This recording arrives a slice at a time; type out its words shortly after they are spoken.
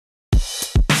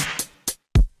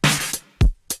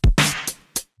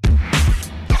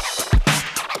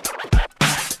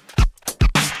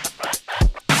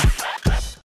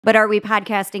But are we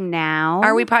podcasting now?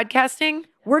 Are we podcasting?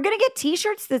 We're going to get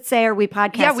T-shirts that say, are we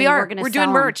podcasting? Yeah, we are. We're doing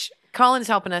merch. Colin's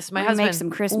helping us. My husband. Make some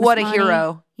Christmas What a money.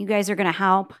 hero. You guys are going to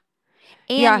help.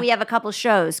 And we have a couple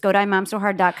shows. Go to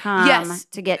IMOMSOHARD.com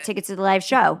to get tickets to the live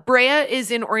show. Brea is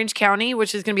in Orange County,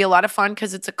 which is going to be a lot of fun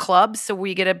because it's a club. So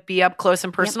we get to be up close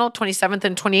and personal, 27th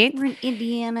and 28th. We're in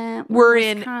Indiana. We're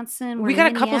in Wisconsin. We got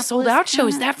a couple sold out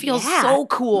shows. That feels so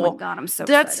cool. Oh my God, I'm so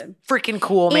excited. That's freaking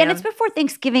cool, man. And it's before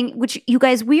Thanksgiving, which you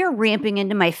guys, we are ramping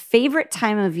into my favorite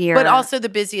time of year. But also the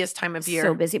busiest time of year.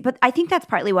 So busy. But I think that's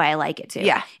partly why I like it too.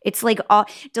 Yeah. It's like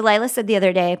Delilah said the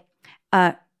other day,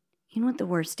 you know what the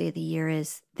worst day of the year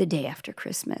is? The day after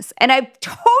Christmas. And I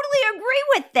totally agree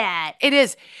with that. It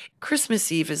is.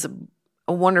 Christmas Eve is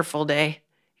a wonderful day.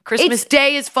 Christmas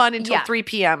Day is fun until 3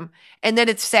 p.m. And then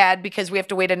it's sad because we have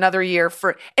to wait another year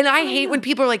for – and I hate when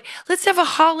people are like, let's have a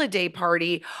holiday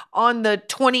party on the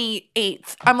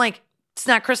 28th. I'm like, it's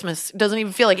not Christmas. It doesn't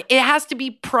even feel like it. It has to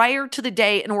be prior to the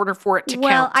day in order for it to count.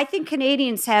 Well, I think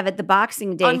Canadians have it the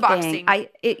Boxing Day thing.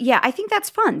 I think that's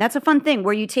fun. That's a fun thing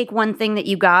where you take one thing that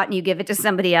you got and you give it to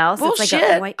somebody else. Bullshit.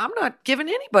 It's like I'm not giving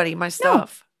anybody my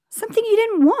stuff. No, something you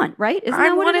didn't want, right? Isn't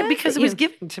that what want it it because it was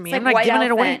given to me. It's I'm like not giving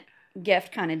it away.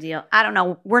 Gift kind of deal. I don't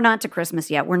know. We're not to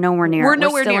Christmas yet. We're nowhere near. We're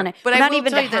nowhere still near. But we're not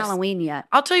even to Halloween yet.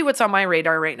 I'll tell you what's on my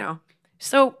radar right now.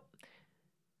 So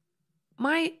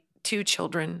my two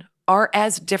children are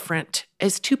as different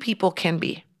as two people can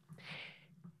be.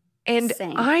 And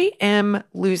Same. I am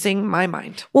losing my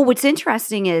mind. Well, what's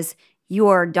interesting is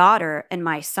your daughter and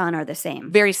my son are the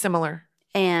same. Very similar.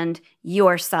 And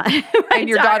your son and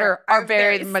your daughter are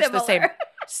very much similar. the same.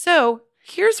 So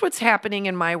here's what's happening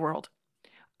in my world.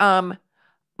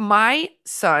 My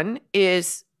son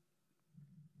is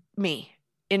me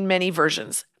in many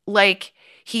versions. Like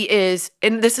he is,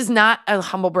 and this is not a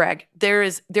humble brag. There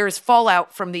is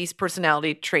fallout from these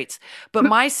personality traits. But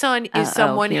my son is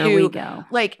someone who,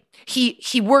 like,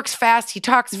 he works fast, he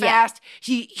talks fast,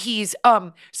 he's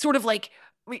sort of like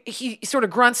he sort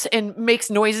of grunts and makes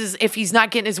noises if he's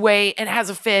not getting his way and has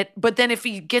a fit. But then if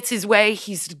he gets his way,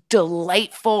 he's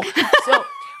delightful. So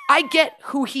I get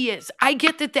who he is. I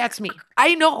get that that's me.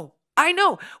 I know.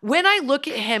 When I look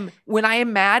at him, when I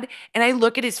am mad and I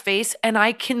look at his face and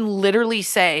I can literally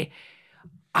say,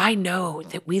 I know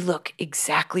that we look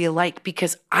exactly alike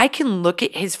because I can look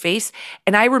at his face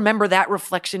and I remember that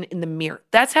reflection in the mirror.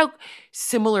 That's how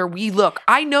similar we look.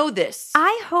 I know this.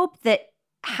 I hope that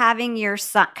having your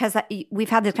son, because we've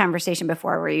had this conversation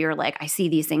before where you're like, I see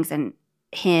these things in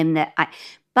him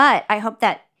but I hope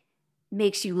that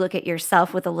makes you look at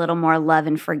yourself with a little more love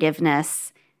and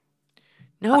forgiveness.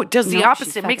 No, it does the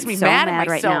opposite. It makes me so mad at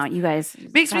myself. Right now. You guys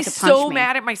makes me so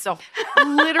mad at myself.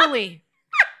 Literally.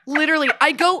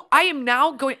 I am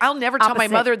now going, I'll never tell my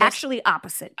mother this. Actually,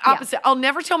 opposite. Opposite. Yeah. I'll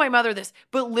never tell my mother this.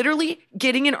 But literally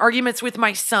getting in arguments with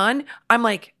my son, I'm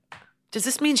like, does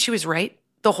this mean she was right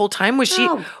the whole time? Was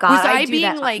I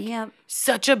being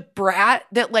such a brat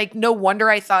that like, no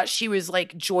wonder I thought she was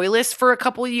like joyless for a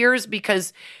couple of years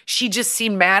because she just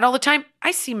seemed mad all the time? I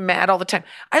seem mad all the time.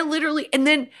 I literally, and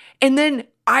then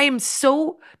I am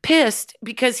so pissed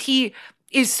because he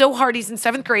is so hard. He's in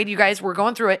 7th grade. You guys, we're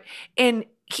going through it. And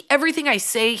everything I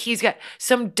say, he's got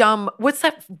some dumb, what's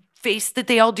that face that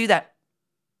they all do that?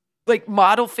 Like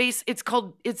model face. It's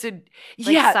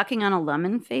sucking on a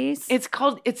lemon face. There's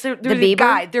a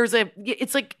guy.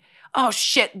 It's like, oh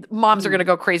shit. Moms are going to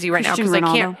go crazy right now because I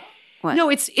can't. What?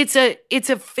 No, it's a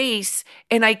face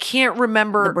and I can't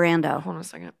remember. The Brando. Hold on a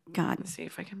second. God. Let's see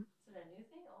if I can.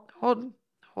 Hold.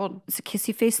 It's a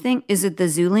kissy face thing. Is it the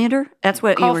Zoolander? That's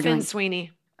what you were doing. Finn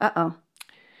Sweeney. Uh-oh.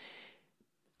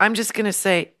 I'm just going to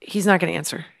say he's not going to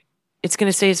answer. It's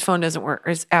going to say his phone doesn't work or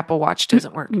his Apple Watch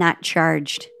doesn't work. Not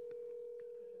charged.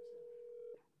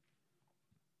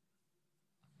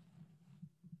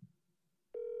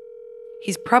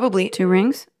 He's probably 2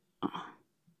 rings. Oh.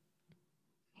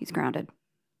 He's grounded.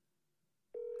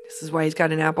 This is why he's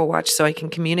got an Apple Watch so I can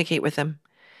communicate with him.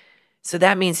 So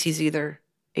that means he's either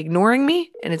ignoring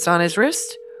me and it's on his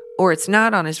wrist or it's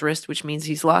not on his wrist, which means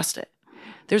he's lost it.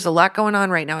 There's a lot going on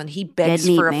right now and he begs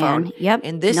for a phone. Yep.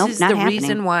 And this is the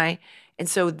reason why. And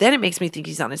so then it makes me think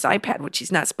he's on his iPad, which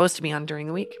he's not supposed to be on during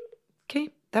the week. Okay,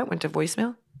 that went to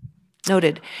voicemail.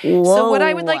 Noted. Whoa. So what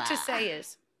I would like to say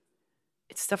is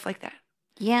it's stuff like that.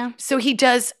 Yeah. So he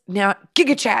does now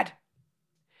Giga Chad.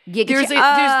 There's a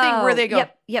thing where they go.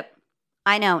 Yep.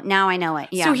 I know. Now I know it.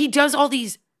 Yeah. So he does all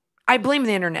these. I blame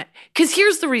the internet. Because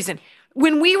here's the reason.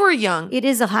 When we were young. It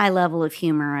is a high level of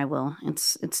humor, I will.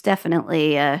 It's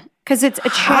definitely, because it's a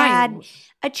Chad.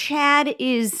 A Chad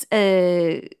is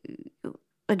a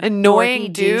annoying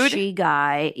dorky, dude. douchey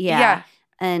guy. Yeah.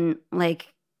 And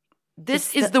like,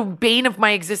 This is the bane of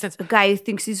my existence. A guy who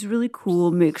thinks he's really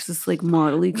cool makes this like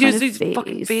modelly kind of face.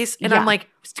 Fucking face. And I'm like,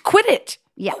 quit it.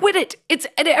 Yeah. Quit it. It's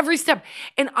at every step.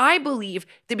 And I believe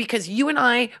that because you and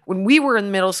I, when we were in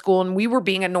middle school and we were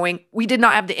being annoying, we did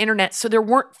not have the internet. So there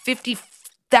weren't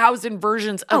 50,000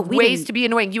 versions of ways to be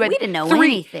annoying. We didn't know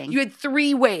anything. You had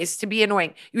 3 ways to be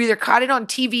annoying. You either caught it on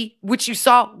TV, which you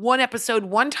saw one episode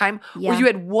one time, or you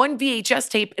had one VHS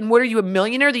tape. And what are you, a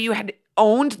millionaire that you had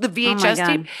owned the VHS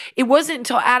tape? It wasn't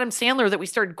until Adam Sandler that we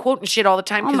started quoting shit all the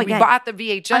time because we bought the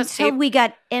VHS tape. Until we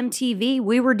got MTV,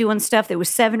 we were doing stuff that was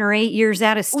 7 or 8 years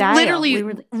out of style.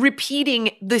 Literally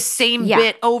repeating the same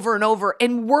bit over and over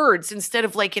in words instead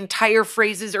of like entire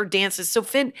phrases or dances. So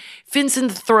Finn's in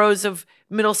the throes of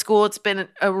middle school. It's been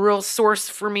a real source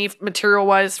for me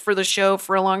material-wise for the show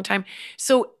for a long time.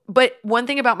 So, but one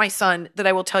thing about my son that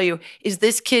I will tell you is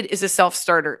this kid is a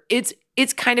self-starter. It's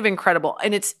kind of incredible.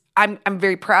 And I'm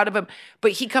very proud of him,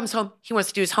 but he comes home, he wants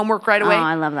to do his homework right away. Oh,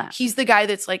 I love that. He's the guy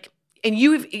that's like, and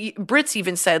Britt's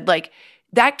even said like,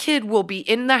 that kid will be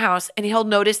in the house and he'll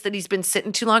notice that he's been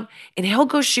sitting too long and he'll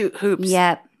go shoot hoops.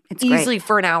 Yeah, it's easily great.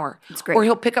 For an hour. It's great. Or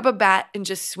he'll pick up a bat and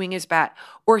just swing his bat.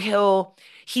 Or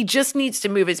he just needs to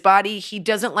move his body. He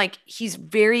doesn't like, he's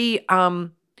very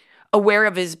aware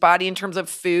of his body in terms of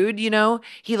food, you know?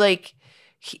 He's like,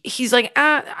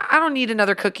 I don't need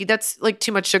another cookie. That's like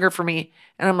too much sugar for me.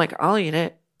 And I'm like, I'll eat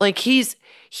it. Like he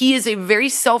is a very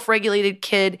self-regulated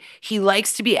kid. He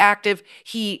likes to be active.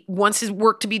 He wants his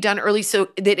work to be done early so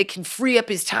that it can free up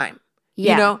his time,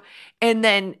 you know? And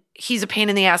then he's a pain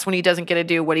in the ass when he doesn't get to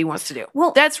do what he wants to do.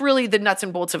 Well, that's really the nuts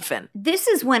and bolts of Finn. This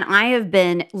is when I have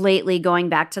been lately going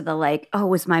back to the like, oh,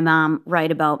 was my mom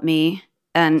right about me?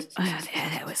 And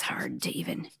that was hard to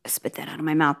even spit that out of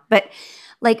my mouth. But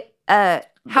like,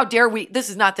 how dare we? This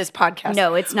is not this podcast.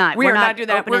 No, it's not. We're not doing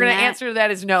that. We're going to answer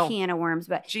that as no. Can of worms.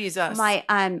 But Jesus,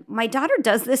 my daughter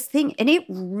does this thing, and it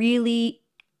really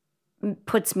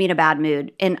puts me in a bad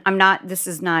mood. And I'm not. This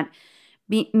is not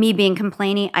me being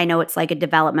complaining. I know it's like a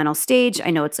developmental stage.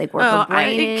 I know it's like where her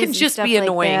brain is. It can just be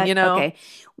annoying, like you know. Okay,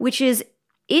 which is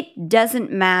it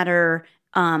doesn't matter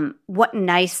what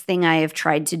nice thing I have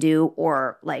tried to do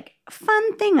or like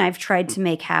fun thing I've tried to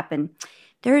make happen.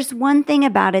 There's one thing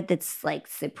about it that's like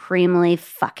supremely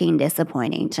fucking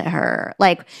disappointing to her.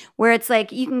 Like where it's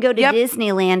like you can go to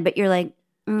Disneyland, but you're like,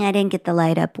 I didn't get the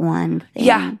light up one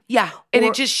thing. Yeah. And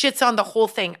it just shits on the whole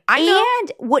thing. I know.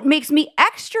 And what makes me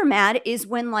extra mad is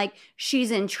when like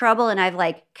she's in trouble and I've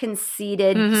like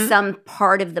conceded some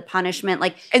part of the punishment.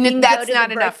 Like and then that's go to not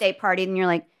the enough. Birthday party and you're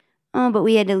like, oh, but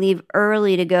we had to leave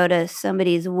early to go to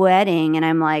somebody's wedding. And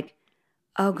I'm like,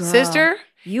 oh, girl. Sister?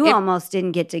 You almost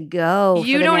didn't get to go.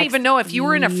 You don't even know if you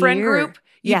were in a friend group,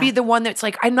 you'd be the one that's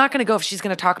like, I'm not going to go if she's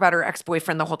going to talk about her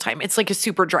ex-boyfriend the whole time. It's like a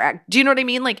super drag. Do you know what I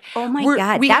mean? Like, oh my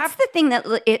God. That's the thing that,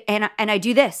 and I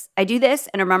do this. And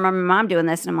I remember my mom doing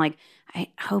this and I'm like, I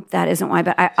hope that isn't why,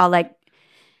 but I'll like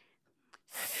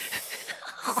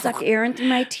suck air in through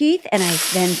my teeth and I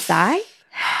then sigh.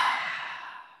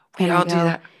 We all do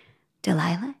that.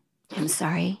 Delilah, I'm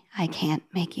sorry. I can't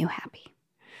make you happy.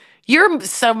 You're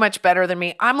so much better than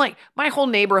me. I'm like, my whole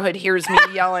neighborhood hears me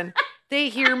yelling. They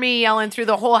hear me yelling through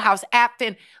the whole house at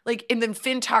Finn. Like, and then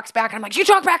Finn talks back. And I'm like, you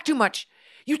talk back too much.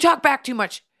 You talk back too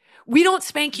much. We don't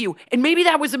spank you. And maybe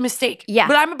that was a mistake. Yeah.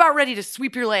 But I'm about ready to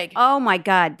sweep your leg. Oh my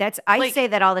God. I say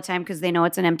that all the time because they know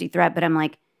it's an empty threat. But I'm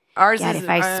like, if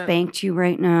I spanked you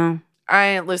right now.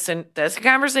 Listen, that's a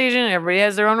conversation. Everybody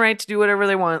has their own right to do whatever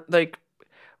they want. Like,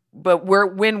 but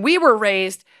when we were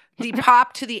raised, the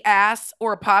pop to the ass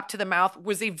or a pop to the mouth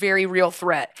was a very real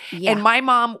threat. Yeah. And my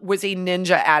mom was a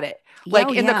ninja at it. Like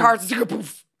in the car, it's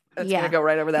poof. That's going to go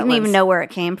right over that didn't even know where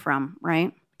it came from,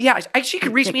 right? Yeah. She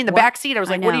could reach me in the back seat. I was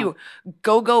like, what are you,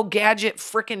 go-go gadget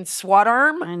freaking SWAT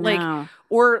arm? I know. Like,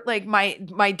 or like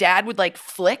my dad would like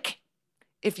flick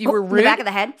if you were rude. The back of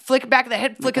the head? Flick back of the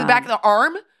head, flick the back of the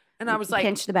arm. And I was like,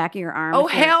 pinch the back of your arm. Oh,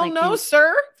 hell no,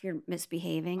 sir. If you're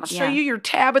misbehaving. I'll show you your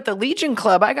tab at the Legion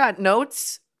Club. I got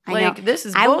notes. This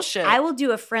is bullshit. I will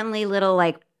do a friendly little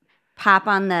like pop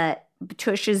on the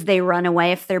tushes. They run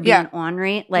away if they're being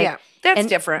ornery. Like, that's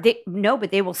different.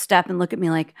 But they will stop and look at me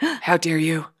like, how dare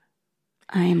you?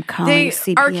 I am calling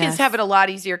CPS. Our kids have it a lot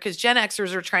easier because Gen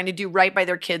Xers are trying to do right by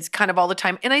their kids kind of all the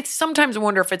time. And I sometimes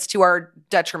wonder if it's to our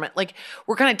detriment. Like,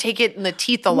 we're going to take it in the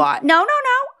teeth a lot. No.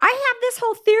 I have this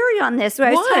whole theory on this.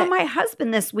 I was telling my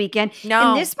husband this weekend. No.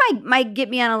 And this might get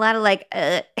me on a lot of like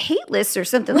hate lists or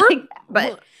something like that.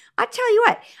 But I'll tell you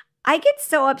what. I get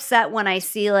so upset when I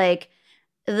see like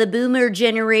the boomer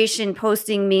generation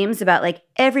posting memes about like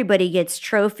everybody gets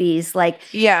trophies, like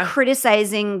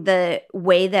criticizing the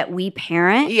way that we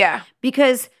parent. Yeah.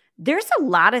 Because there's a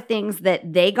lot of things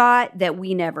that they got that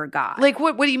we never got. Like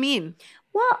what do you mean?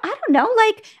 Well, I don't know.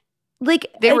 Like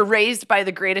They were raised by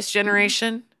the greatest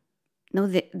generation? No,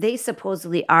 they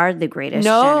supposedly are the greatest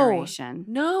generation.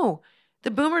 No.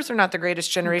 The boomers are not the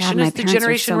greatest generation. God, It's the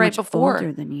generation right before.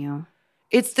 Older than you.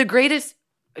 It's the greatest.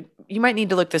 You might need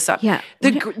to look this up. Yeah.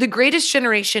 The greatest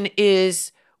generation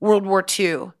is World War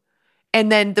II.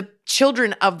 And then the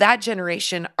children of that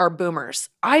generation are boomers.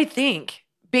 I think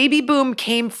baby boom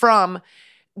came from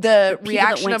the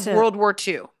reaction of World War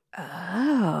II.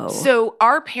 Oh. So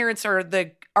our parents are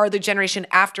the generation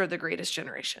after the greatest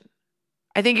generation.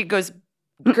 I think it goes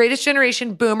greatest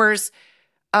generation, boomers,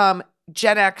 Gen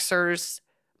Xers,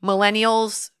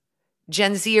 millennials,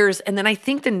 Gen Zers, and then I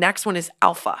think the next one is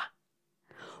Alpha.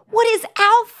 What is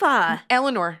Alpha?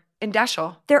 Eleanor and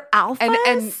Dashel. They're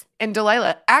Alphas? And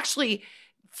Delilah. Actually,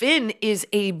 Finn is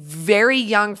a very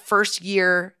young first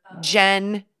year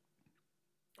Gen.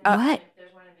 What?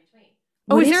 There's one in between.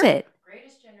 What is it?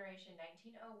 Greatest generation,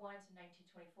 1901 to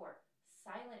 1924.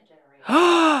 Silent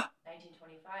generation,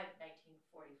 1925,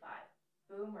 1945.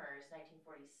 Boomers,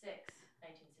 1946,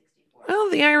 1964.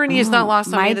 Well, the irony is not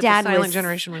lost on me that the silent was,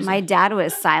 generation was. My dad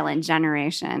was silent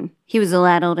generation. He was a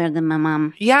lot older than my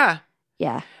mom. Yeah.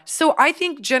 Yeah. So I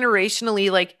think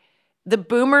generationally, like the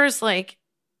boomers, like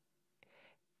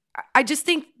I just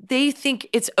think they think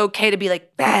it's okay to be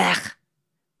like, bah,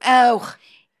 oh,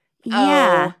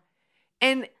 Yeah. oh.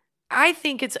 And I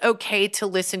think it's okay to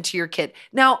listen to your kid.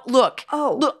 Now, look,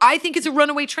 I think it's a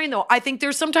runaway train, though. I think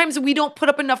there's sometimes we don't put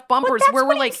up enough bumpers where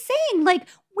we're like saying, like,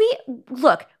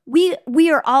 we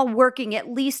are all working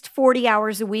at least 40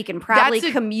 hours a week and probably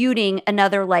commuting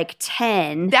another like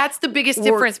 10. That's the biggest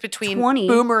difference between 20.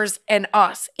 boomers and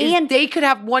us. And they could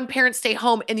have one parent stay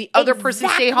home and the other person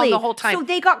stay home the whole time. So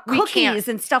they got cookies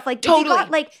and stuff like that.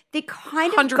 Totally. They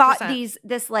kind of 100%. got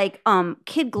this like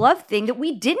kid glove thing that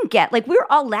we didn't get. Like we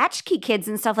were all latchkey kids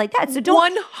and stuff like that. So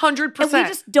 100%. And we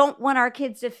just don't want our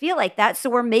kids to feel like that. So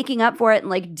we're making up for it in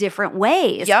like different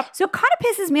ways. Yep. So it kind of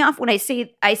pisses me off when I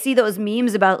see those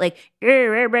memes about like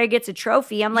everybody gets a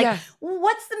trophy. I'm like,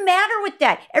 what's the matter with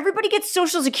that? Everybody gets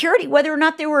Social Security, whether or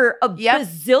not they were a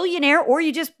bazillionaire or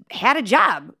you just had a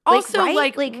job. Also,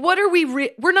 like what are we?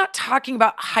 We're not talking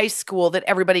about high school that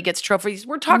everybody gets trophies.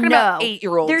 We're talking about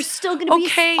 8-year-olds. There's still going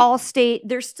to be all state.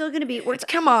 There's still going to be.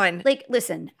 Come on. Like,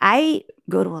 listen, I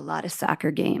go to a lot of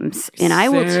soccer games, and I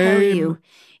will tell you,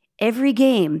 every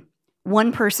game,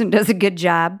 one person does a good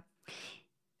job.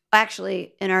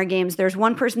 Actually, in our games, there's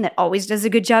one person that always does a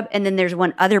good job, and then there's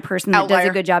one other person that does a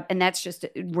good job, and that's just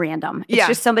random. It's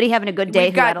just somebody having a good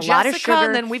day who had a lot of sugar.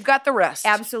 And then we've got the rest.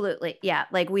 Absolutely. Yeah.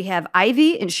 Like we have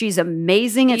Ivy, and she's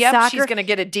amazing at soccer. She's going to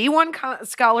get a D1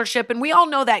 scholarship, and we all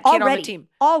know that kid on the team.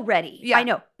 Already. Yeah. I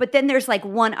know. But then there's like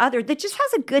one other that just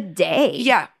has a good day.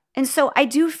 Yeah. And so I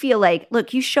do feel like,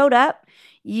 look, you showed up,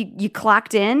 you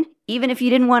clocked in. Even if you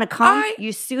didn't want to come,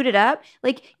 you suited up.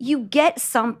 Like you get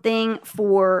something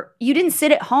you didn't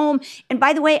sit at home. And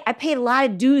by the way, I paid a lot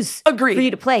of dues for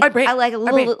you to play. I like a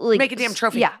little make a damn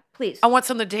trophy. Yeah, please. I want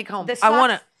something to take home. The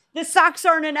socks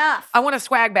aren't enough. I want a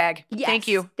swag bag. Yes, thank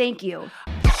you. Thank you.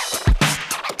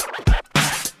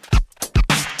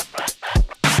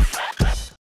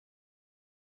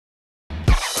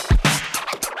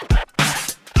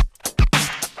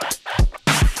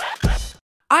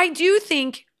 I do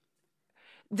think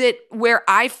that where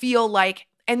I feel like,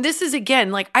 and this is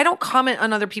again, like I don't comment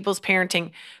on other people's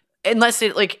parenting unless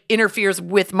it like interferes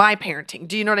with my parenting.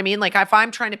 Do you know what I mean? Like if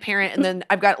I'm trying to parent and then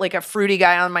I've got like a fruity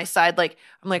guy on my side, like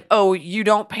I'm like, oh, you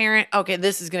don't parent? Okay,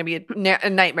 this is going to be a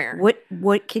nightmare.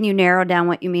 What can you narrow down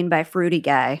what you mean by fruity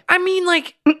guy? I mean,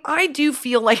 like I do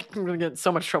feel like I'm going to get in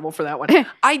so much trouble for that one.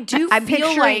 I do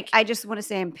feel like I just want to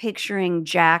say I'm picturing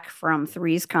Jack from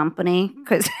Three's Company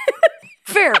because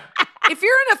fair. If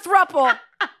you're in a throuple,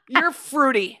 you're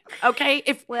fruity, okay?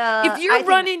 If you're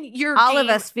running your all game, of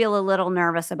us feel a little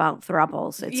nervous about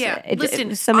throuples.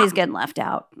 Listen, somebody's getting left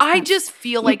out. I just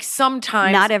feel like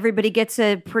sometimes not everybody gets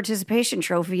a participation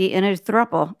trophy in a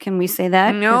throuple. Can we say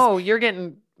that? No, you're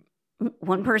getting.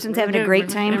 One person's having a great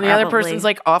time, and the other person's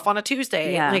like off on a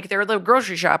Tuesday. Yeah. Like they're the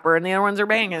grocery shopper, and the other ones are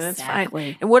banging. Exactly.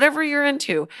 It's fine. And whatever you're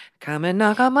into, come and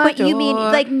knock on my door. But you mean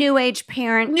like new age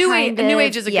parent? New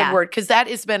age is a good word because that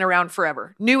has been around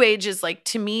forever. New age is like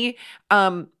to me.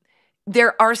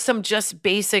 There are some just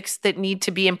basics that need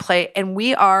to be in play, and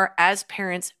we are as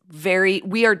parents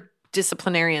we are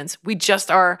disciplinarians. We just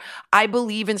are. I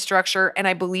believe in structure and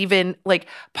I believe in like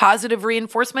positive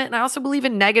reinforcement. And I also believe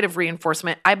in negative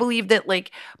reinforcement. I believe that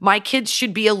like my kids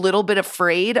should be a little bit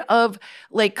afraid of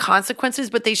like consequences,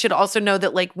 but they should also know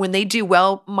that like when they do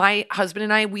well, my husband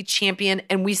and I, we champion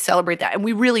and we celebrate that. And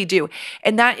we really do.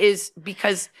 And that is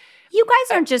because you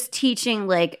guys aren't just teaching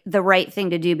like the right thing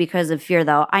to do because of fear,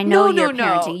 though. I know you're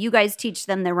parenting. No. You guys teach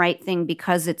them the right thing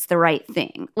because it's the right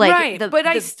thing. Like, right. But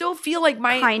I still feel like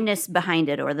my kindness behind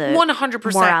it or the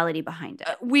 100% morality behind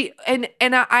it.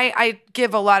 I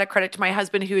give a lot of credit to my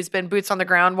husband who has been boots on the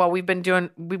ground while we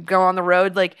go on the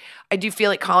road. Like I do feel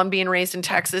like Colin being raised in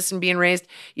Texas and being raised,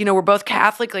 we're both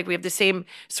Catholic. Like we have the same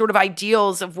sort of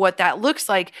ideals of what that looks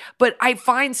like. But I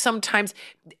find sometimes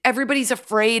everybody's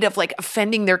afraid of like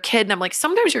offending their kid. And I'm like,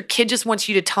 sometimes your kid just wants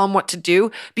you to tell them what to do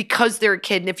because they're a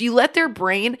kid. And if you let their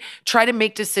brain try to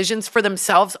make decisions for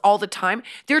themselves all the time,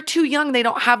 they're too young. They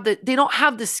don't have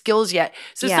the skills yet.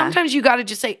 So sometimes you got to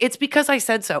just say, it's because I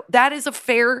said so. That is a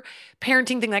fair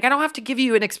parenting thing. Like I don't have to give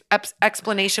you an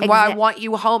explanation why I want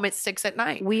you home at 6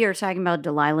 p.m. We are talking about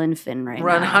Delilah and Finn right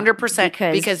now.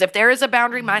 100%. Because if there is a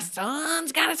boundary, my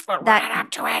son's got his foot right up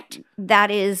to it.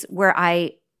 That is where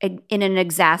in an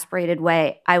exasperated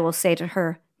way, I will say to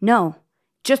her, no,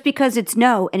 just because it's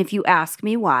no. And if you ask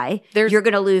me why, you're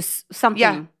going to lose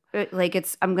something. Yeah. Like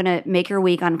I'm going to make your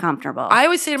week uncomfortable. I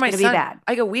always say to my son, be bad.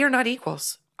 I go, we are not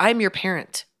equals. I'm your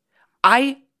parent.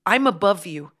 I'm above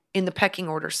you in the pecking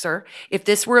order, sir. If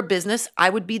this were a business, I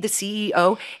would be the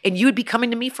CEO and you would be coming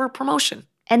to me for a promotion.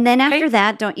 And then after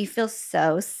that, don't you feel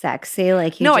so sexy?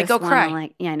 Like you I go cry.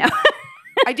 Like, yeah, I know.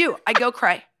 I do. I go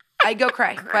cry.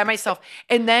 By myself.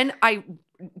 And then I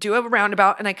do a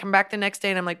roundabout and I come back the next day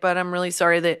and I'm like, but I'm really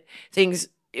sorry that things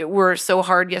were so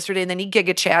hard yesterday. And then he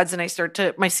giga chads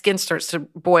and my skin starts to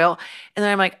boil. And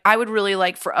then I'm like, I would really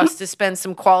like for us to spend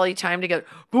some quality time together.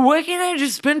 But why can't I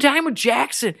just spend time with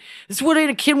Jackson? This is what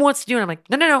a kid wants to do. And I'm like,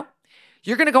 no.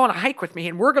 You're going to go on a hike with me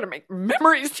and we're going to make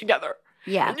memories together.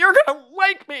 Yeah. And you're going to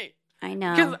like me. I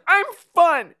know. Because I'm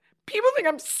fun. People think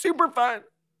I'm super fun.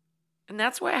 And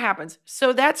that's what happens.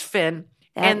 So that's Finn.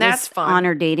 That's fun. On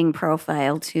her dating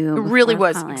profile too. It really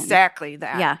was Colin. exactly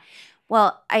that. Yeah.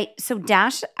 Well, I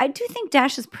do think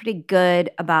Dash is pretty good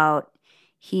about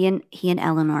he and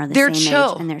Eleanor are the same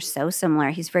chill. age and they're so similar.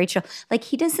 He's very chill. Like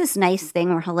he does this nice thing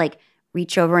where he'll like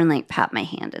reach over and like pat my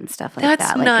hand and stuff like that.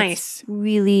 That's like, nice. It's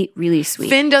really, really sweet.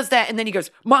 Finn does that and then he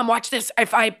goes, Mom, watch this.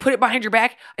 If I put it behind your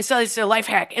back, I saw this a life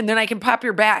hack and then I can pop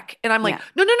your back. And I'm like,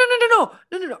 no.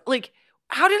 Like,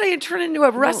 how did I turn into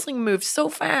a wrestling move so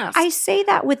fast? I say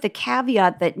that with the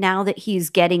caveat that now that he's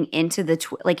getting into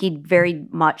like he very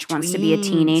much wants to be a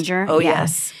teenager. Oh,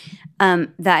 yes.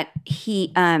 That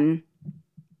he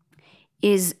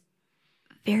is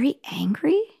very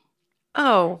angry.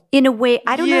 Oh. In a way,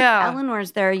 I don't know if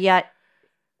Eleanor's there yet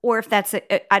or if that's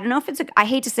I don't know if it's I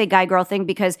hate to say guy-girl thing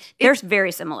because they're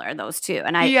very similar, those two.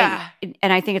 And I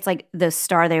think it's like the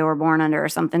star they were born under or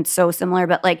something so similar.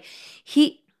 But like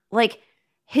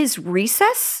his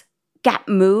recess got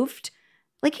moved.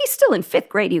 Like he's still in 5th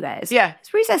grade, you guys. Yeah.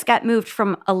 His recess got moved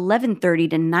from 11:30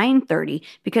 to 9:30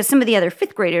 because some of the other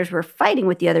 5th graders were fighting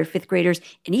with the other 5th graders.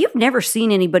 And you've never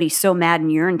seen anybody so mad in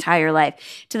your entire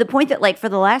life. To the point that like for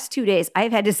the last 2 days,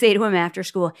 I've had to say to him after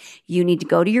school, you need to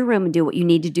go to your room and do what you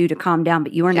need to do to calm down.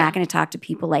 But you are not going to talk to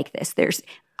people like this.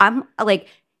 I'm like,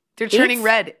 they're turning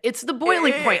red. It's the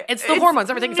boiling point. It's the hormones.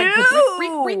 Everything's like,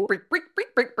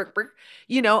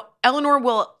 Eleanor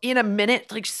will in a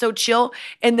minute, like so chill.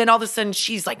 And then all of a sudden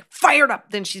she's like fired up.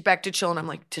 Then she's back to chill. And I'm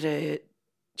like, did it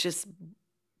just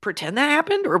pretend that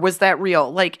happened? Or was that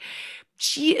real? Like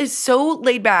she is so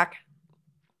laid back.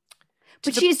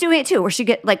 But she's doing it too, where she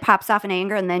pops off in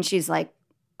anger and then she's like,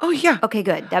 oh, yeah. Okay,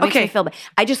 good. That makes me feel bad.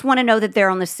 I just want to know that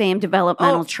they're on the same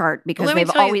developmental chart because they've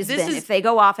always been. If they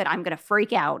go off it, I'm going to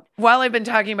freak out. While I've been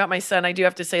talking about my son, I do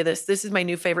have to say this. This is my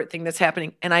new favorite thing that's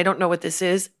happening. And I don't know what this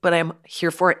is, but I'm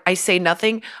here for it. I say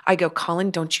nothing. I go,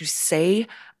 Colin, don't you say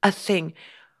a thing.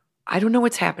 I don't know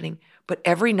what's happening, but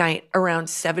every night around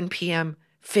 7 p.m.,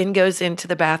 Finn goes into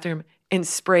the bathroom and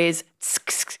sprays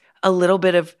a little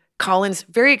bit of Colin's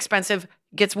very expensive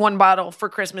gets 1 bottle for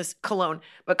Christmas cologne,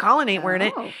 but Colin ain't wearing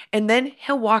it. And then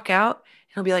he'll walk out and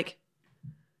he'll be like,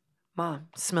 Mom,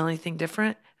 smell anything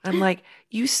different? And I'm like,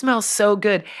 you smell so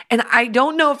good. And I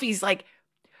don't know if he's like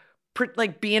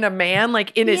being a man,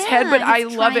 like in his head, but I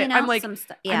love it. I'm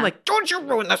like, don't you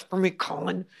ruin this for me,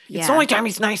 Colin. It's the only time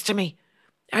he's nice to me.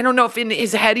 I don't know if in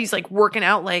his head he's like working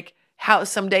out, like how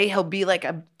someday he'll be like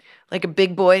a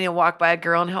big boy and he'll walk by a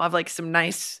girl and he'll have like some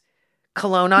nice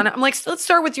cologne on it. I'm like, let's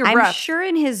start with your breath. I'm sure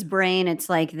in his brain it's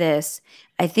like this.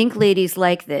 I think ladies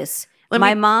like this.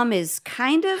 My mom is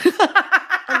kind of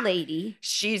a lady.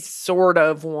 She's sort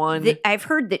of one. I've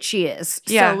heard that she is.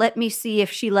 Yeah. So let me see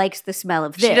if she likes the smell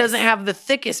of this. She doesn't have the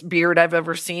thickest beard I've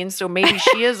ever seen, so maybe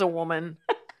she is a woman.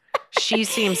 She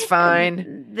seems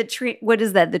fine. What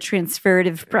is that? The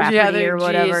transferative property or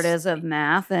whatever it geez. is of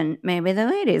math, and maybe the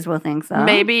ladies will think so.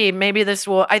 Maybe this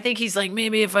will. I think he's like,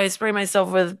 maybe if I spray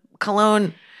myself with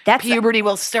cologne, puberty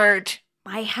will start.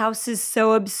 My house is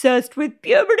so obsessed with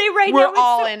puberty right now. We're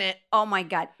all in it. Oh my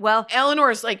God. Well,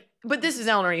 Eleanor's like, but this is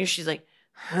Eleanor. She's like,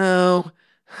 oh,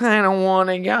 I don't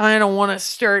want to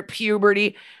start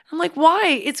puberty. I'm like,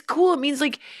 why? It's cool. It means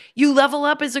like you level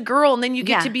up as a girl and then you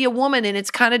get to be a woman and it's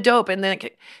kind of dope. And then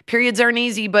periods aren't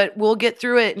easy, but we'll get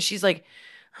through it. And she's like,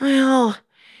 well,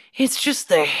 it's just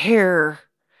the hair.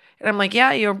 And I'm like,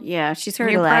 she's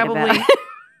heard a lot about it.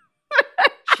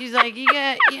 She's like,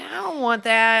 I don't want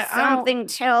that. Something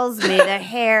tells me the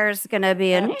hair's going to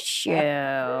be an issue.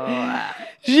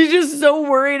 She's just so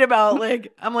worried about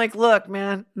I'm like, look,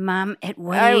 man. Mom, at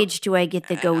what age do I get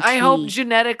the goatee? I hope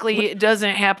genetically it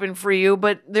doesn't happen for you,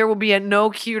 but there will be a no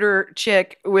cuter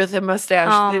chick with a mustache.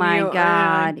 Oh my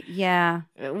God. Yeah.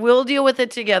 We'll deal with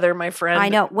it together, my friend. I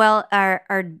know. Well,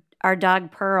 our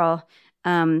dog Pearl,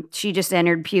 she just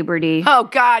entered puberty. Oh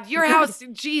God, your house,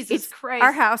 Jesus Christ.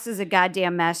 Our house is a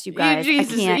goddamn mess, you guys.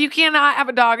 You cannot have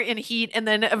a dog in heat and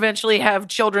then eventually have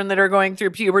children that are going through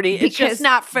puberty. It's just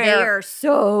not fair. They are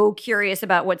so curious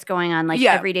about what's going on.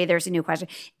 Every day there's a new question.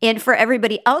 And for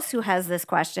everybody else who has this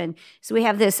question, so we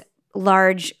have this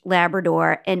large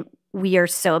Labrador and we are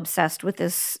so obsessed with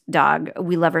this dog.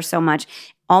 We love her so much.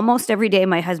 Almost every day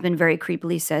my husband very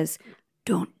creepily says,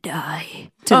 don't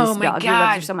die to this dog. God. He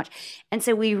loves her so much. And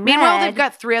so we read. Meanwhile, they've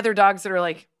got 3 other dogs that are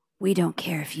like, we don't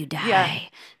care if you die. Yeah.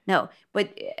 No, but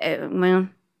well,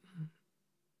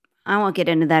 I won't get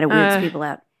into that. It weirds people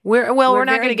out. We're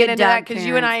not going to get into that because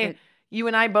you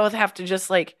and I both have to just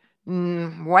white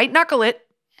knuckle it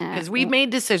because we've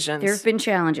made decisions. There have been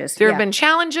challenges. There have been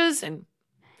challenges, and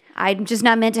I'm just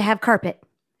not meant to have carpet.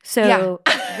 So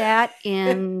that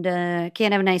and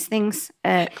can't have nice things.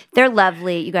 They're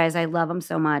lovely, you guys. I love them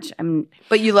so much.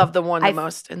 But you love the one the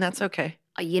most, and that's okay.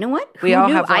 You know what? We all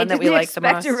have one that we like the most.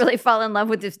 I didn't expect to really fall in love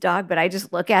with this dog, but I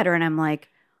just look at her and I'm like,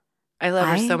 I love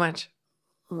her so much.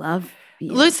 Love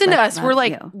you. Listen to us. We're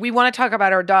like, we want to talk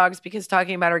about our dogs because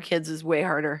talking about our kids is way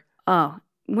harder. Oh,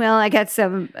 well, I got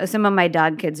some of my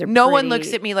dog kids are. No one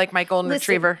looks at me like my golden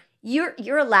retriever.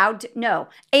 You're allowed to no,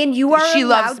 and you are. She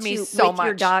allowed loves me to, so with much.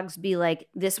 Your dogs be like,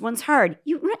 this one's hard.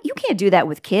 You can't do that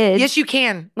with kids. Yes, you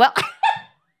can. Well,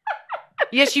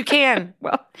 yes, you can.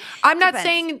 Well, I'm not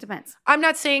saying. Depends. I'm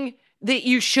not saying that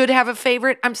you should have a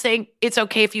favorite. I'm saying it's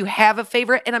okay if you have a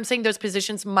favorite, and I'm saying those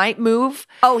positions might move.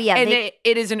 Oh yeah, and it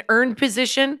is an earned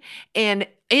position, and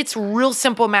it's real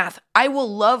simple math. I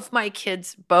will love my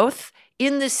kids both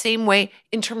in the same way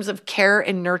in terms of care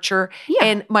and nurture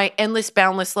and my endless,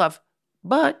 boundless love.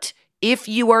 But if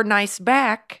you are nice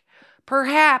back,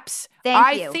 perhaps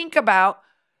I think about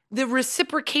the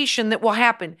reciprocation that will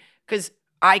happen because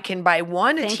I can buy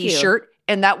one a t-shirt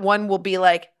and that one will be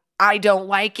like, I don't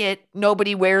like it.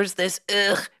 Nobody wears this.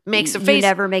 Ugh, makes a face. You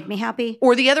never make me happy.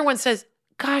 Or the other one says,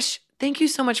 gosh, thank you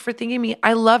so much for thinking of me.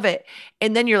 I love it.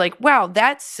 And then you're like, wow,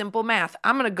 that's simple math.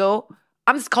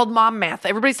 It's called mom math.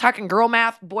 Everybody's talking girl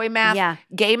math, boy math,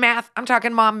 gay math. I'm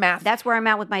talking mom math. That's where I'm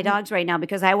at with my dogs right now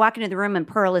because I walk into the room and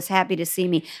Pearl is happy to see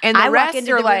me. And the rest walk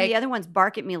into are the room, like, the other ones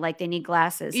bark at me like they need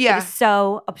glasses. Yeah. It is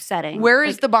so upsetting. Where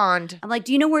is the bond? I'm like,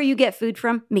 do you know where you get food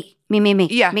from? Me.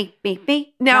 Yeah.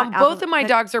 Me. Now, both of my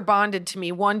dogs are bonded to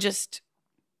me. One just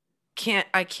can't.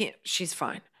 She's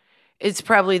fine. It's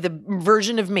probably the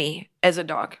version of me as a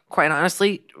dog, quite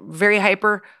honestly. Very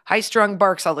hyper, high-strung,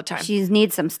 barks all the time. She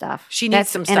needs some stuff. She needs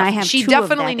some stuff. And I have she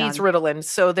definitely needs Ritalin,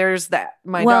 so there's that.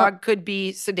 My dog could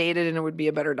be sedated and it would be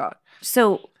a better dog.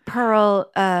 So,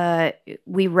 Pearl,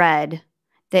 we read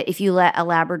that if you let a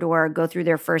Labrador go through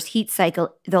their first heat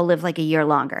cycle, they'll live like a year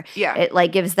longer. Yeah.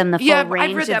 It gives them the full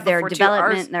range of their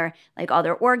development, too. their all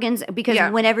their organs.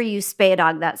 Because whenever you spay a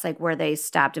dog, that's like where they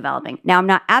stop developing. Now, I'm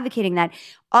not advocating that.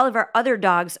 All of our other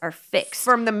dogs are fixed.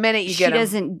 From the minute you get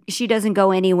them. She doesn't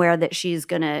go anywhere that she's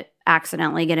going to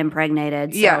accidentally get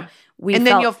impregnated. So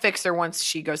then you'll fix her once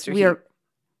she goes through heat.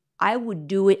 I would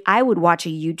do it. I would watch a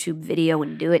YouTube video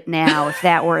and do it now if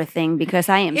that were a thing because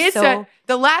I am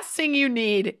the last thing you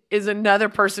need is another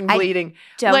person bleeding.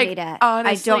 Don't need it.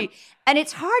 Honestly. I don't. And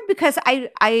it's hard because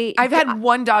I've had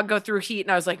one dog go through heat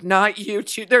and I was like, not you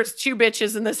two. There's 2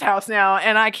 bitches in this house now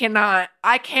and I cannot.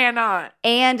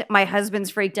 And my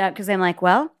husband's freaked out because I'm like,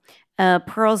 well,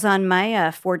 Pearl's on my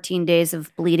 14 days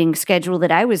of bleeding schedule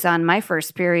that I was on my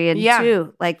first period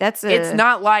too. Like it's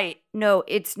not light. No,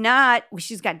 it's not.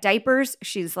 She's got diapers.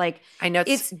 She's like, I know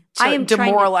it's I am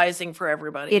demoralizing for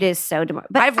everybody. It is so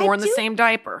demoralizing. I've worn the same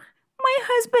diaper. My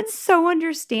husband's so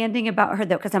understanding about her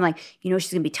though, because I'm like,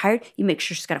 she's gonna be tired. You make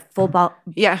sure she's got a full bowl,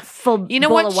 full you know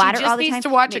bowl what? of water She just all the needs time. to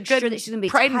watch Make a good sure that she's gonna be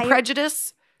Pride tired. and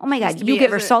Prejudice. Oh my God! You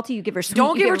give her salty, you give her sweet.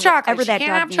 Don't give her chocolate. Whatever She that can't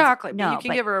dog have needs. chocolate. No, but you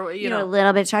can give her, a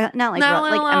little bit of chocolate, not like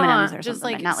M&Ms or just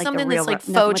something, like not like something the real, that's like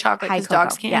nothing faux with chocolate high because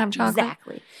dogs cocoa. can't have chocolate.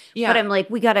 Exactly. Yeah. But I'm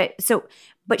like, we gotta. So,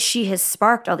 but she has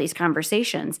sparked all these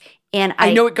conversations, and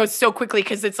I know it goes so quickly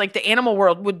because it's like the animal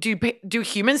world. Would do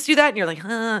humans do that? And you're like,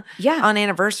 on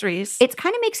anniversaries. It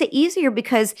kind of makes it easier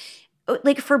because,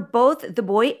 like, for both the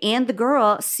boy and the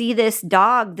girl, see this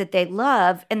dog that they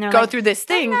love, and they're go like, through this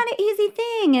thing. That's not an easy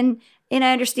thing, and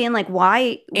I understand like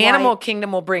why Animal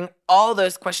Kingdom will bring all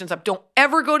those questions up. Don't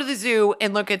ever go to the zoo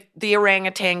and look at the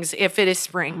orangutans if it is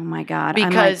spring. Oh my God!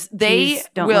 Because please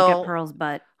don't will look at Pearl's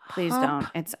butt. Please don't.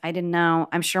 I didn't know.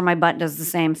 I'm sure my butt does the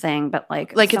same thing, but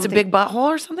like it's a big butthole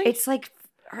or something. It's like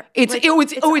it's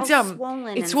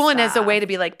swollen. It's swollen as a way to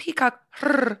be like peacock.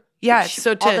 Yeah.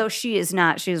 Although she is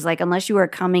not. She's like, unless you are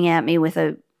coming at me with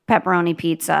a pepperoni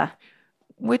pizza.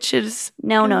 Which is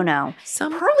no.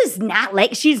 Pearl is not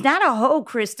like she's not a hoe,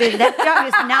 Kristin. That dog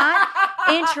is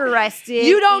not interested.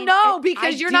 You don't know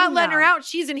because you're not letting her out.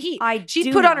 She's in heat.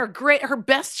 She'd put on her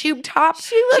best tube top.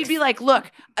 She'd be like,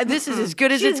 "Look, this is as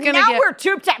good as it's gonna get." Wear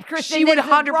tube top, Kristin. She would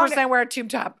 100% wear a tube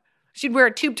top. She'd wear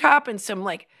a tube top and some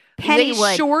like Penny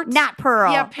lace shorts. Not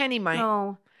Pearl. Yeah, Penny might.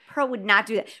 No. Pearl would not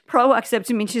do that. Pearl walks up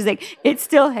to me and she's like, "It's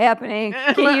still happening.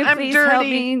 Can you please help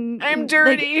me? I'm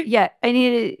dirty. Like, I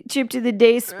need a trip to the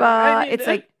day spa." It's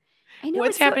like, I know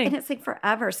what's happening, and it's like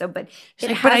forever. So, but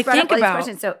it has brought up all these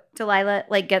questions. So Delilah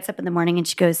like gets up in the morning and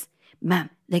she goes, "Mom,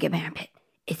 look at my armpit.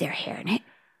 Is there hair in it?"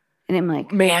 And I'm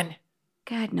like, man,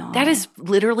 God no. That is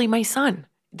literally my son.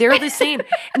 They're the same.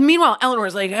 And meanwhile,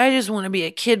 Eleanor's like, "I just want to be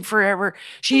a kid forever."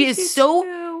 She is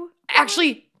so.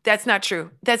 Actually, that's not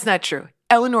true. That's not true.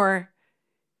 Eleanor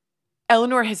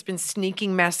has been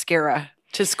sneaking mascara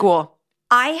to school.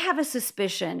 I have a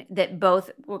suspicion that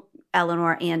both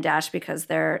Eleanor and Dash, because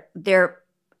they're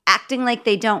acting like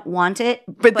they don't want it,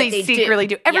 but they secretly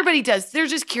do. Everybody does. They're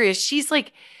just curious. She's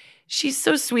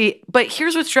so sweet. But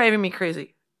here's what's driving me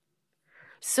crazy.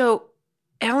 So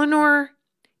Eleanor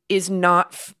is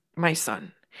not my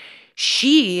son.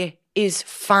 She is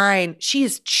fine. She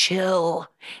is chill.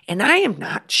 And I am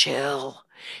not chill.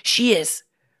 She is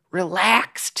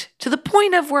relaxed to the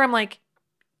point of where I'm like,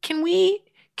 can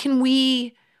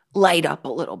we light up a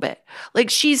little bit?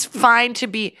 Like, she's fine to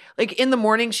be like in the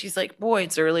morning. She's like, "Boy,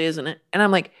 it's early, isn't it?" And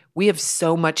I'm like, "We have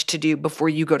so much to do before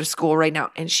you go to school right now."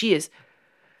 And she is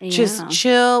just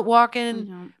chill,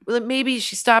 walking. Well, maybe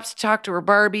she stops to talk to her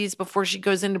Barbies before she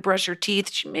goes in to brush her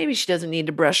teeth. Maybe she doesn't need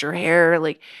to brush her hair.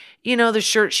 Like, the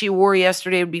shirt she wore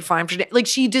yesterday would be fine for today. Like,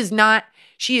 she does not.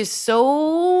 She is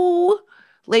so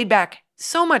laid back.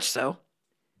 So much so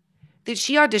that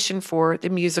she auditioned for the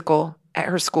musical at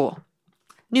her school,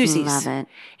 Newsies. Love it.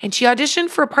 And she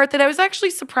auditioned for a part that I was actually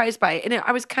surprised by. And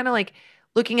I was kind of like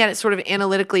looking at it sort of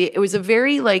analytically. It was a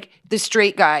very like the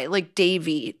straight guy, like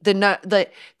Davey, the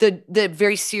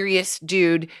very serious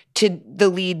dude to the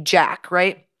lead Jack,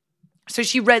 right? So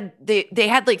she read, they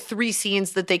had like 3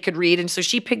 scenes that they could read. And so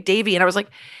she picked Davey. And I was like,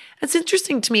 that's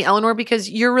interesting to me, Eleanor, because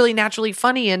you're really naturally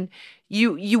funny and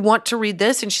you want to read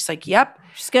this? And she's like, yep.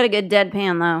 She's got a good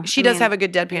deadpan, though. She does have a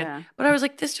good deadpan. Yeah. But I was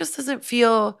like, this just doesn't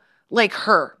feel like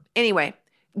her. Anyway,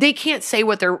 they can't say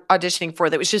what they're auditioning for.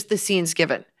 That was just the scenes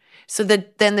given. So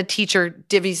then the teacher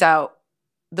divvies out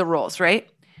the roles, right?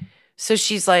 So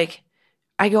she's like,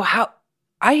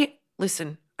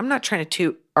 listen, I'm not trying to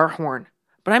toot our horn,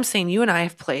 but I'm saying you and I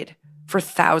have played for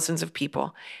thousands of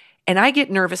people. And I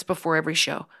get nervous before every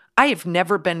show. I have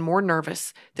never been more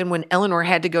nervous than when Eleanor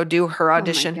had to go do her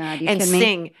audition and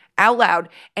sing out loud.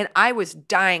 And I was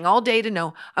dying all day to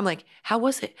know. I'm like, how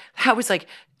was it? How was like,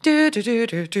 do, do, do,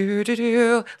 do, do, do,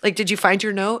 do. Like, did you find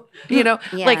your note? Yeah.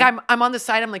 Like I'm on the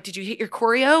side. I'm like, did you hit your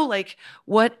choreo? Like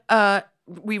what,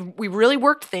 we really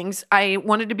worked things. I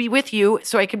wanted to be with you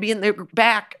so I could be in the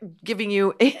back giving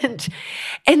you, and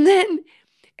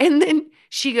then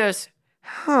she goes,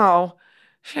 oh,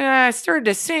 I started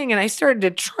to sing and I started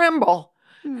to tremble.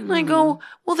 And I go,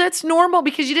 well, that's normal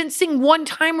because you didn't sing one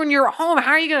time when you're at home.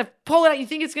 How are you going to pull it out? You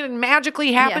think it's going to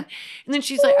magically happen? Yeah. And then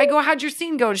she's like, I go, how'd your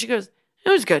scene go? And she goes, it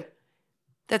was good.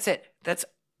 That's it. That's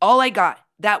all I got.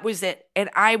 That was it.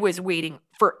 And I was waiting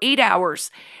for 8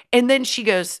 hours. And then she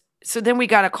goes, so then we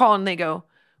got a call and they go,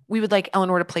 we would like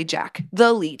Eleanor to play Jack,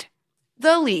 the lead,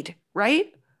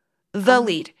 right? The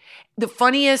lead. The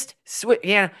funniest, says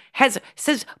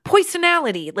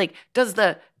poisonality, like does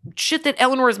the shit that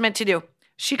Eleanor is meant to do.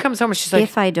 She comes home and she's like,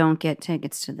 if I don't get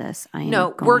tickets to this, I am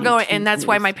no, we're going. to And that's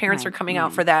why lose my parents are coming out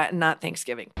mind. for that and not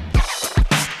Thanksgiving.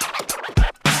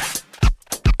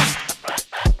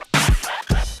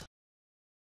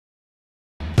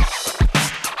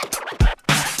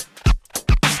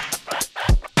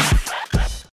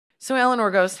 So Eleanor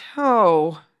goes,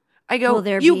 oh. I go, will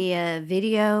there be a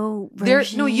video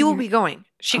version? No, you'll be going.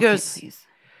 She Okay, goes, please.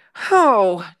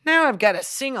 oh, now I've got to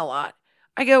sing a lot.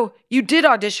 I go, you did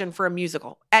audition for a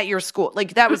musical at your school.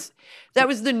 Like that was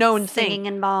the known Singing thing.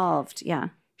 involved, yeah.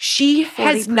 She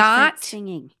has 40% not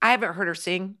singing. I haven't heard her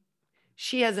sing.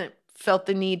 She hasn't felt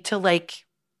the need to like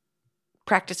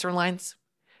practice her lines.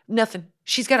 Nothing.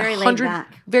 She's got Very 100 laid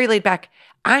back. very laid back.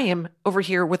 I am over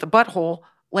here with a butthole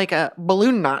like a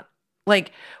balloon knot.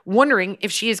 Like wondering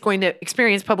if she is going to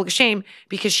experience public shame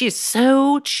because she is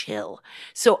so chill.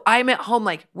 So I'm at home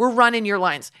like, we're running your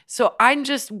lines. So I'm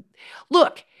just,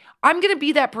 look, I'm going to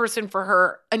be that person for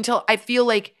her until I feel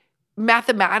like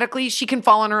mathematically she can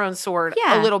fall on her own sword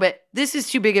a little bit. This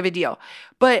is too big of a deal.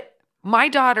 But my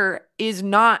daughter is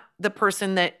not the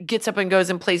person that gets up and goes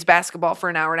and plays basketball for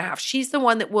an hour and a half. She's the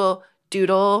one that will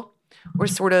doodle or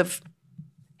sort of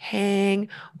hang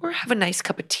or have a nice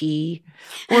cup of tea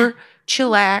or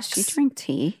chillax. She drink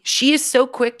tea. She is so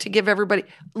quick to give everybody.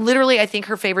 Literally, I think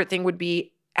her favorite thing would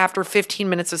be after 15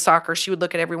 minutes of soccer, she would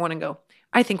look at everyone and go,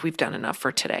 I think we've done enough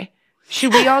for today.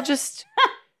 Should we all just,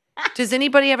 does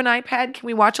anybody have an iPad? Can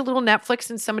we watch a little Netflix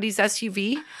in somebody's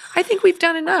SUV? I think we've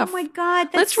done enough. Oh my God.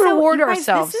 Let's reward you guys,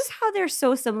 ourselves. This is how they're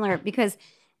so similar because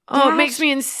Oh, it makes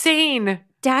me insane.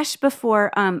 Dash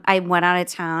before I went out of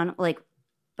town, like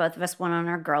both of us went on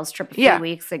our girls' trip a few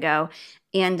weeks ago.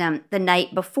 And the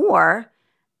night before,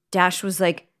 Dash was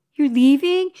like, you're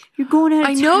leaving? You're going out of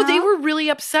town? I know they were really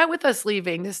upset with us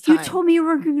leaving this time. You told me you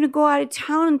were going to go out of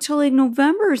town until like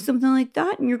November or something like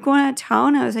that. And you're going out of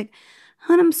town. I was like,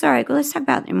 hon, I'm sorry. I go, let's talk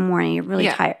about it in the morning. You're really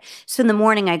tired. So in the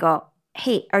morning, I go,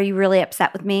 hey, are you really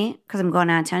upset with me because I'm going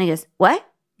out of town? He goes, what?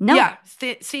 No. Yeah.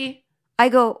 See? I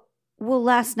go, well,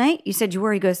 last night you said you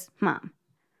were. He goes, Mom,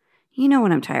 you know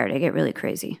when I'm tired, I get really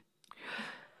crazy.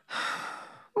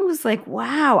 I was like,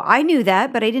 wow, I knew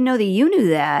that, but I didn't know that you knew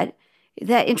that.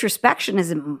 That introspection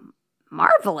is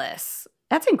marvelous.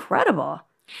 That's incredible.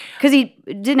 Because he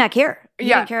did not care. He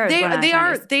didn't care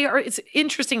they are. It's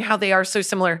interesting how they are so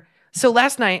similar. So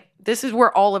last night, this is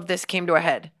where all of this came to a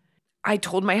head. I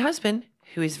told my husband,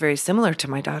 who is very similar to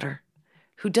my daughter,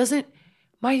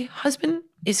 my husband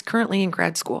is currently in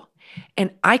grad school.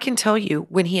 And I can tell you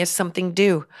when he has something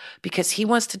due because he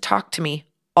wants to talk to me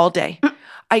all day.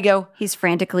 I go, he's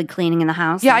frantically cleaning in the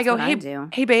house. Yeah, I go,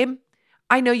 hey, babe,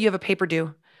 I know you have a paper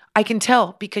due. I can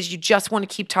tell because you just want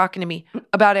to keep talking to me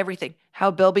about everything. How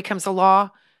a bill becomes a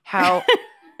law, how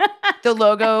the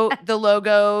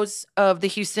logos of the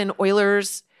Houston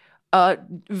Oilers,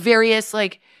 various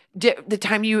like the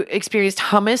time you experienced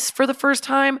hummus for the first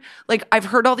time. Like I've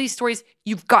heard all these stories.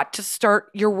 You've got to start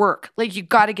your work. Like you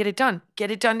got to get it done.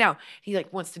 Get it done now. He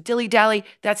like wants to dilly dally.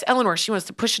 That's Eleanor. She wants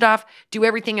to push it off, do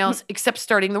everything else except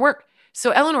starting the work.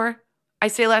 So Eleanor, I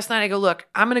say last night, I go, look,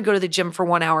 I'm going to go to the gym for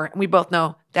 1 hour. And we both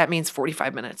know that means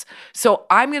 45 minutes. So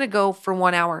I'm going to go for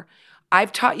 1 hour.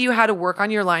 I've taught you how to work on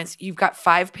your lines. You've got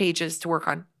 5 pages to work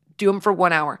on. Do them for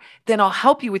 1 hour. Then I'll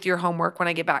help you with your homework when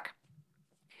I get back.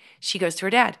 She goes to her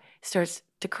dad, starts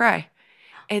to cry.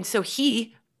 And so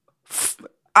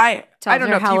I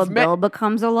don't know how if a bill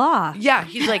becomes a law. Yeah,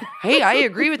 he's like, hey, I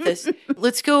agree with this.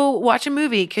 Let's go watch a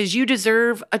movie because you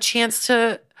deserve a chance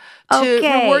to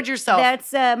reward yourself.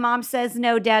 That's mom says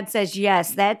no, dad says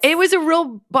yes. It was a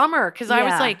real bummer because I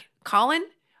was like, Colin,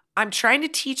 I'm trying to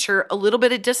teach her a little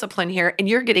bit of discipline here and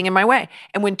you're getting in my way.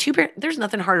 And when two parents, there's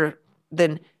nothing harder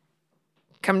than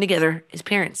coming together as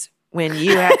parents when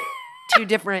you have two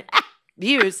different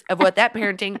views of what that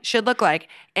parenting should look like.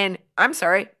 And I'm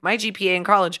sorry, my GPA in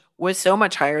college was so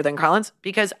much higher than Colin's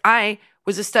because I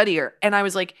was a studier. And I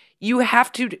was like, you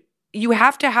have to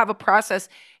have a process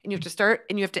and you have to start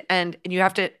and you have to end and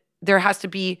there has to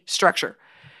be structure.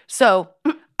 So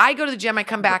I go to the gym, I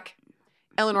come back.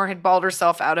 Eleanor had bawled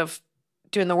herself out of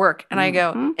doing the work. And I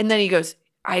go, and then he goes,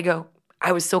 I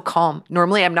was so calm.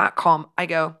 Normally I'm not calm. I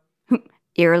go,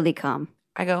 eerily calm.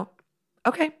 I go,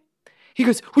 okay. He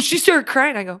goes, well, she started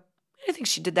crying. I go, I think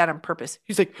she did that on purpose.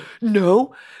 He's like,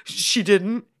 no, she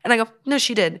didn't. And I go, no,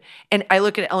 she did. And I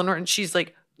look at Eleanor and she's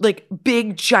like, like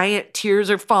big giant tears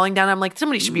are falling down. I'm like,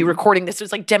 somebody should be recording this.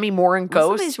 It's like Demi Moore and Well,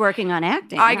 Ghost. somebody's working on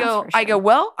acting. I that's go, for sure.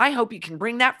 well, I hope you can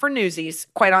bring that for Newsies.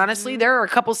 Quite honestly, there are a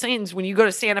couple scenes when you go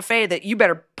to Santa Fe that you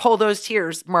better pull those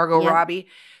tears, Margot Yep. Robbie.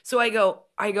 So I go,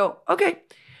 okay.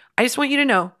 I just want you to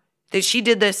know that she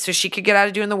did this so she could get out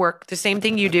of doing the work. The same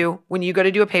thing you do when you go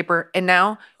to do a paper. And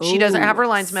now she doesn't have her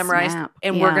lines memorized snap.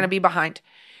 and we're going to be behind.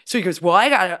 So he goes, well, I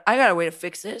got a way to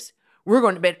fix this. We're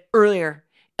going to bed earlier.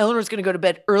 Eleanor's going to go to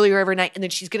bed earlier every night, and then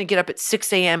she's going to get up at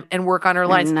 6 a.m. and work on her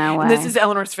lines. No way. And this is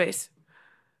Eleanor's face.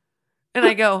 And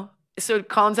I go, so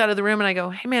Colin's out of the room, and I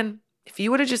go, hey, man, if you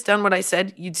would have just done what I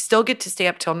said, you'd still get to stay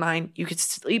up till 9. You could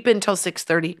sleep until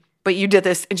 6:30, but you did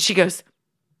this. And she goes,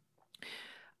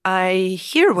 I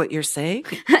hear what you're saying,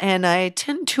 and I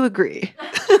tend to agree.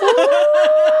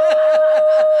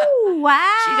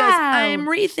 Wow. She goes, I'm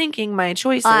rethinking my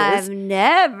choices. I've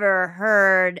never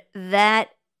heard that.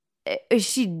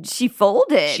 She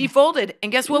folded. She folded.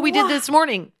 And guess what we did this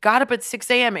morning? Got up at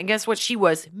 6 a.m. And guess what? She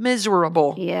was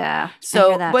miserable. Yeah.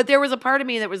 So, but there was a part of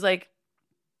me that was like,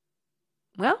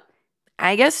 well,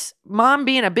 I guess mom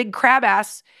being a big crab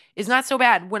ass is not so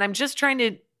bad when I'm just trying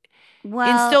to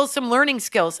instill some learning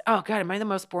skills. Oh God, am I the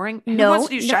most boring? Who wants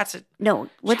to do shots?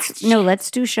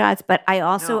 Let's do shots. But I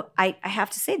also, I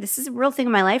have to say, this is a real thing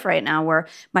in my life right now where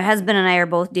my husband and I are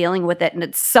both dealing with it. And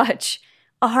it's such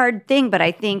a hard thing, but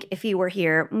I think if he were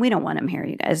here, we don't want him here,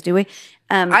 you guys, do we?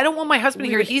 I don't want my husband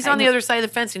here. He's on the other side of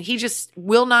the fence and he just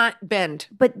will not bend.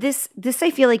 But this I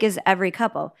feel like is every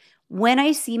couple. When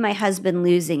I see my husband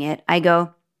losing it, I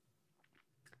go,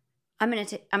 I'm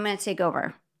gonna take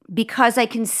over because I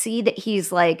can see that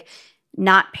he's like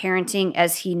not parenting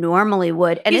as he normally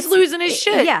would, and he's losing his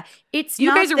shit. Yeah,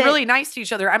 you guys are really nice to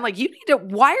each other. I'm like, you need to.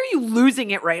 Why are you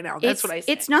losing it right now? That's what I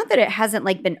say. It's not that it hasn't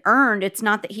like been earned. It's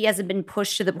not that he hasn't been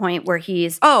pushed to the point where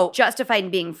he's justified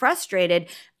in being frustrated.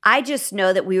 I just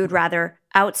know that we would rather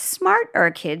outsmart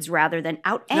our kids rather than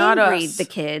out angry the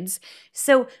kids.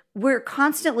 So we're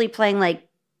constantly playing like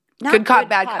good cop,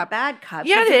 bad cop.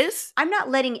 Yeah, it is. I'm not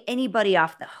letting anybody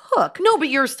off the hook. No, but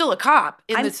you're still a cop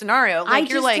in this scenario.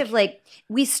 Like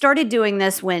we started doing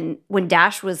this when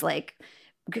Dash was like,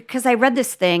 because I read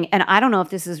this thing, and I don't know if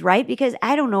this is right because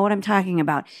I don't know what I'm talking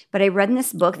about. But I read in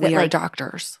this book that we are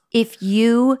doctors. If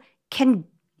you can,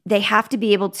 they have to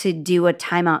be able to do a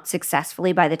timeout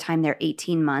successfully by the time they're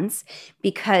 18 months,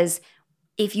 because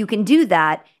if you can do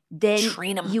that, then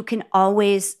you can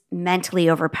always mentally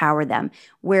overpower them.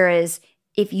 Whereas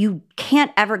if you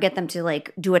can't ever get them to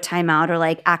like do a timeout or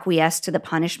like acquiesce to the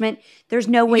punishment, there's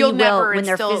no way you will when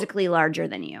they're physically larger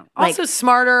than you. Also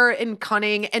smarter and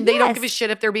cunning, and they don't give a shit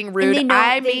if they're being rude. They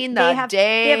have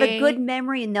a good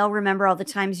memory, and they'll remember all the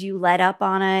times you let up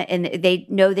on it, and they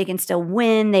know they can still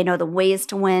win. They know the ways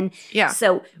to win. Yeah.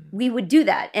 So we would do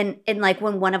that. And like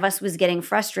when one of us was getting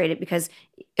frustrated, because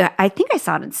I think I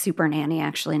saw it in Super Nanny,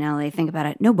 actually, now that I think about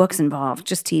it. No books involved,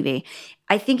 just TV.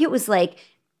 I think it was like,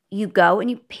 you go and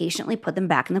you patiently put them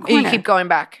back in the corner. You keep going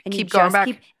back. And keep going back.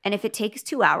 And if it takes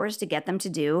 2 hours to get them to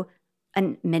do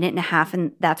a minute and a half,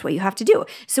 and that's what you have to do.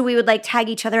 So we would like tag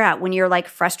each other out. When you're like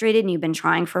frustrated and you've been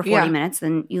trying for 40 minutes,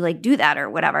 then you like do that or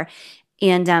whatever.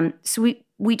 And so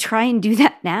we try and do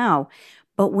that now.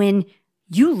 But when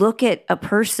you look at a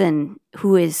person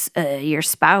who is your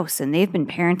spouse and they've been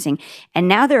parenting and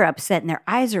now they're upset and their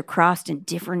eyes are crossed in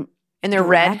different and they're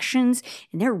directions,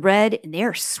 and they're red, and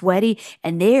they're sweaty,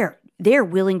 and they're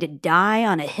willing to die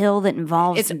on a hill that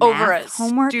involves it's over a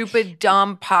homework. Stupid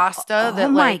dumb pasta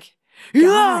that like you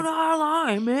don't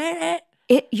know, man.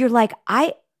 You're like,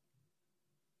 I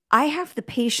have the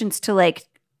patience to like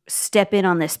step in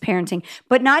on this parenting,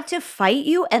 but not to fight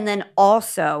you, and then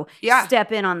also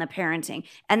step in on the parenting.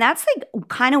 And that's like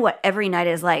kind of what every night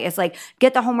is like. It's like,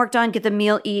 get the homework done, get the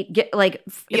meal, get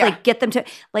them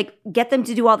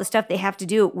to do all the stuff they have to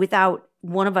do without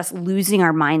one of us losing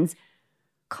our minds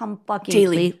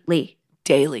completely.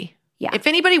 Daily. Yeah. If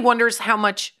anybody wonders how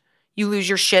much you lose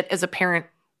your shit as a parent,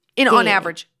 on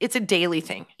average, it's a daily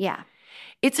thing. Yeah.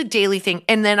 It's a daily thing.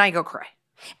 And then I go cry.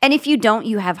 And if you don't,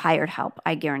 you have hired help,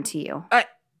 I guarantee you.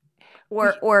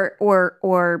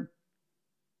 Or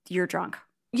you're drunk.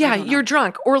 Yeah, you're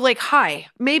drunk or like high.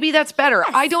 Maybe that's better.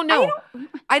 Yes, I don't know.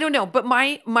 I don't know. But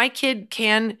my kid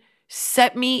can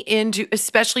set me into,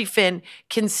 especially Finn,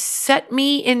 can set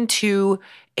me into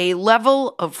a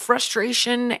level of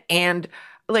frustration, and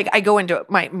like I go into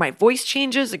my voice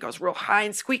changes. It goes real high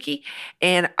and squeaky,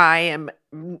 and I am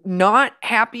not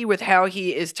happy with how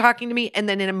he is talking to me. And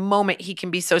then in a moment he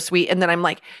can be so sweet, and then I'm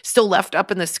like still left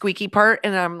up in the squeaky part,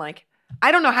 and I'm like,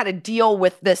 I don't know how to deal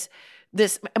with this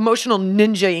emotional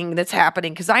ninjaing that's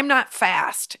happening because I'm not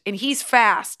fast and he's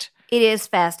fast. It is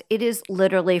fast. It is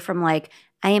literally from like,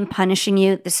 I am punishing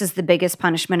you. This is the biggest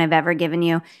punishment I've ever given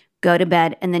you. Go to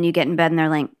bed. And then you get in bed and they're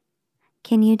like,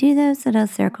 can you do those little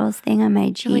circles thing on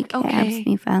my cheek? like, It helps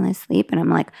me fall asleep. And I'm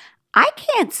like, I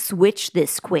can't switch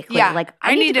this quickly. Yeah, Like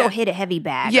I need to go hit a heavy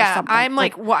bag. Yeah, or something. I'm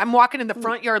like I'm walking in the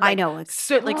front yard. Like, I know,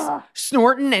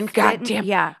 snorting and goddamn.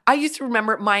 Yeah, I used to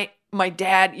remember my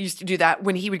dad used to do that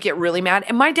when he would get really mad.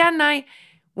 And my dad and I,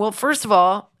 well, first of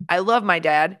all, I love my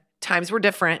dad. Times were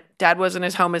different. Dad wasn't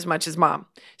at home as much as mom.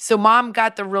 So mom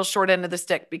got the real short end of the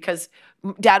stick because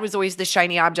dad was always the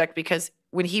shiny object because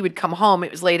when he would come home, it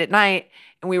was late at night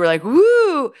and we were like,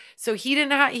 woo. So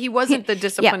he wasn't the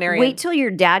disciplinarian. Yeah, wait till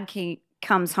your dad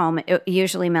comes home. It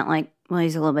usually meant like, well,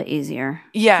 he's a little bit easier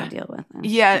to deal with.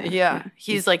 Yeah.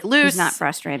 He's like loose. He's not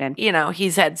frustrated.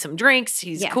 He's had some drinks.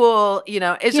 He's cool.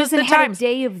 It's he just the hasn't had times. a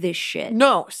day of this shit.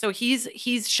 No. So he's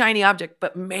shiny object.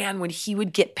 But man, when he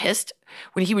would get pissed,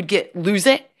 when he would lose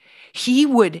it,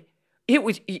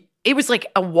 it was like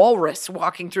a walrus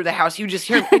walking through the house. You just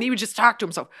hear him, and he would just talk to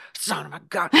himself. Son of a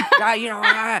gun, I don't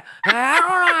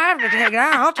have to take it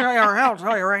out. I'll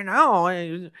tell you right now.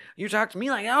 You talk to me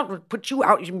like I'll put you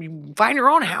out. You find your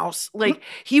own house. Like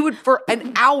he would for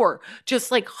an hour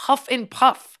just like huff and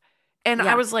puff, and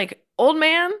I was like, old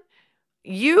man,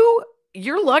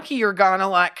 you're lucky you're gone a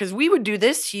lot because we would do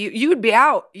this to you. You would be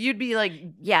out. You'd be like,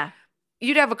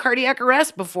 you'd have a cardiac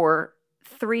arrest before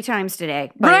 3 times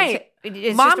today. Right.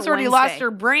 It's Mom's already lost her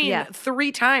brain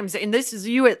 3 times, and this is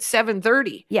you at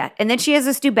 7:30. Yeah, and then she has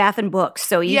us do bath and books,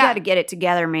 so you got to get it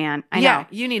together, man. I know.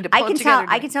 You need to pull it together.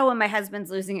 I can tell when my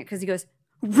husband's losing it because he goes,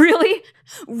 really?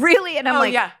 Really? And I'm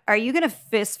like, are you going to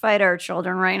fist fight our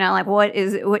children right now? Like, what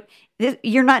is it?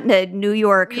 You're not in a New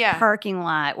York parking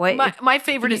lot. What? My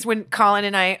favorite is when Colin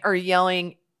and I are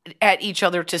yelling at each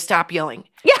other to stop yelling.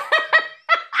 Yeah.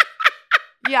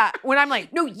 Yeah, when I'm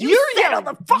like, no, you're yelling.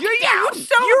 The fuck you're down.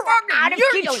 You're out of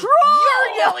control.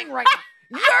 You're yelling right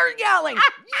now. You're yelling.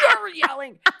 You're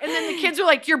yelling. And then the kids are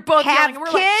like, you're both yelling. And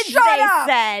we're like, shut up.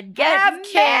 Said. Get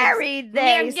married,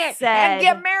 they said. And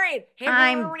get married.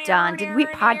 I'm done. Did we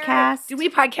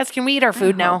podcast? Can we eat our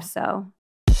food now? I hope so.